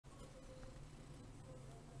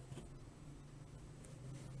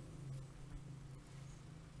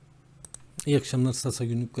İyi akşamlar Sasa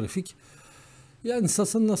günlük grafik. Yani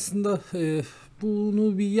Sasa'nın aslında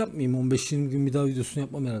bunu bir yapmayayım. 15-20 gün bir daha videosunu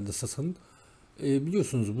yapmam herhalde Sasa'nın.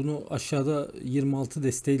 Biliyorsunuz bunu aşağıda 26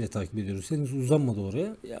 desteğiyle takip ediyoruz. Henüz uzanmadı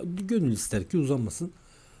oraya. Ya, gönül ister ki uzanmasın.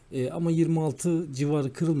 Ama 26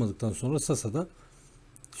 civarı kırılmadıktan sonra Sasa'da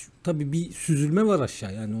tabii bir süzülme var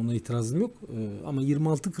aşağı. Yani ona itirazım yok. Ama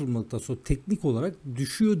 26 kırılmadıktan sonra teknik olarak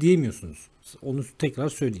düşüyor diyemiyorsunuz. Onu tekrar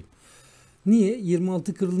söyleyeyim. Niye?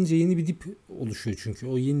 26 kırılınca yeni bir dip oluşuyor çünkü.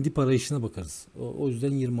 O yeni dip arayışına bakarız. O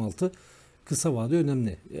yüzden 26 kısa vade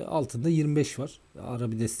önemli. Altında 25 var.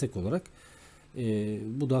 Ara bir destek olarak.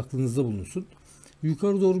 Bu da aklınızda bulunsun.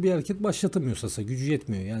 Yukarı doğru bir hareket başlatamıyor Sasa. Gücü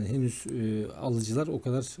yetmiyor. Yani henüz alıcılar o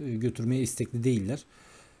kadar götürmeye istekli değiller.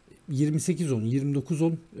 28.10,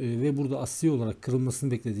 29.10 ve burada asli olarak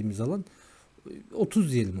kırılmasını beklediğimiz alan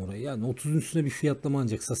 30 diyelim oraya. Yani 30'un üstüne bir fiyatlama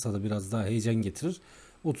ancak Sasa'da biraz daha heyecan getirir.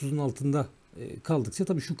 30'un altında kaldıkça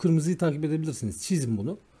tabii şu kırmızıyı takip edebilirsiniz. Çizin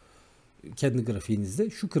bunu kendi grafiğinizde.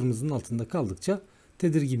 Şu kırmızının altında kaldıkça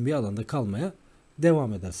tedirgin bir alanda kalmaya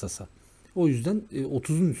devam eder Sasa. O yüzden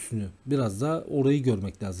 30'un üstünü biraz daha orayı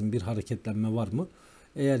görmek lazım. Bir hareketlenme var mı?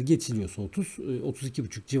 Eğer geçiliyorsa 30,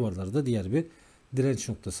 32,5 civarlarda diğer bir direnç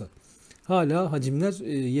noktası. Hala hacimler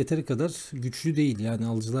yeteri kadar güçlü değil. Yani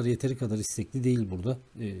alıcılar yeteri kadar istekli değil burada.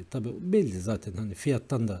 Tabii belli zaten, hani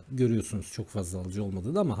fiyattan da görüyorsunuz çok fazla alıcı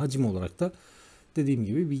olmadığını, ama hacim olarak da dediğim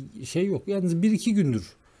gibi bir şey yok. Yalnız 1-2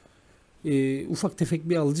 gündür ufak tefek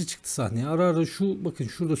bir alıcı çıktı sahneye. Ara ara şu bakın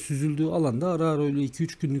şurada süzüldüğü alanda ara ara öyle 2-3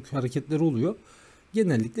 günlük hareketler oluyor.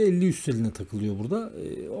 Genellikle 50 üstlerine takılıyor burada.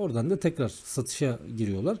 Oradan da tekrar satışa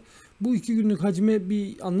giriyorlar. Bu 2 günlük hacme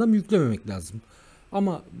bir anlam yüklememek lazım.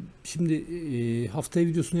 Ama şimdi haftaya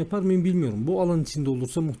videosunu yapar mıyım bilmiyorum. Bu alan içinde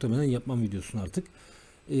olursa muhtemelen yapmam videosunu artık.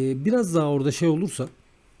 Biraz daha orada şey olursa,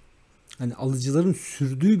 hani alıcıların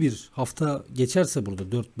sürdüğü bir hafta geçerse burada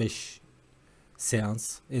 4-5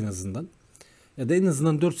 seans en azından, ya da en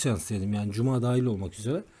azından 4 seans diyelim, yani cuma dahil olmak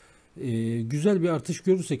üzere, güzel bir artış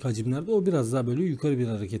görürsek hacimlerde, o biraz daha böyle yukarı bir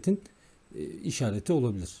hareketin işareti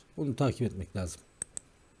olabilir. Onu takip etmek lazım.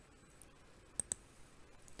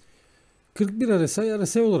 41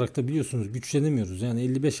 RSI olarak da biliyorsunuz güçlenemiyoruz. Yani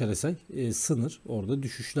 55 RSI sınır. Orada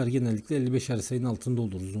düşüşler genellikle 55 RSI'nin altında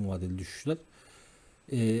olur, uzun vadeli düşüşler.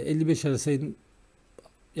 55 RSI'nin,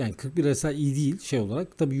 yani 41 RSI iyi değil şey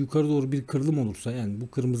olarak. Tabii yukarı doğru bir kırılım olursa, yani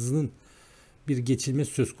bu kırmızının bir geçilme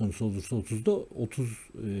söz konusu olursa 30'da 30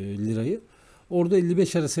 lirayı, orada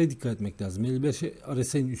 55 RSI'ye dikkat etmek lazım. 55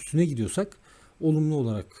 RSI'nin üstüne gidiyorsak olumlu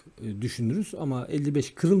olarak düşünürüz, ama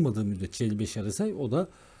 55 kırılmadığı müddetçe 55 RSI, o da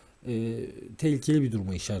tehlikeli bir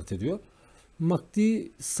duruma işaret ediyor. MACD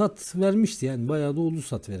sat vermişti, yani bayağı da oldu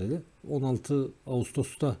sat vereli. 16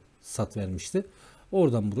 Ağustos'ta sat vermişti.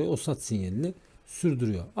 Oradan buraya o sat sinyalini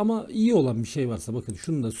sürdürüyor. Ama iyi olan bir şey varsa, bakın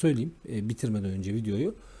şunu da söyleyeyim bitirmeden önce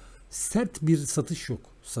videoyu. Sert bir satış yok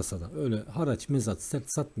Sasa'da. Öyle haraç mezat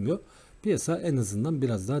sert satmıyor. Piyasa en azından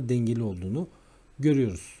biraz daha dengeli olduğunu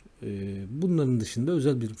görüyoruz. Bunların dışında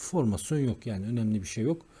özel bir formasyon yok, yani önemli bir şey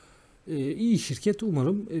yok. İyi şirket,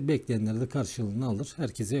 umarım bekleyenler de karşılığını alır.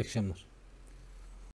 Herkese iyi akşamlar.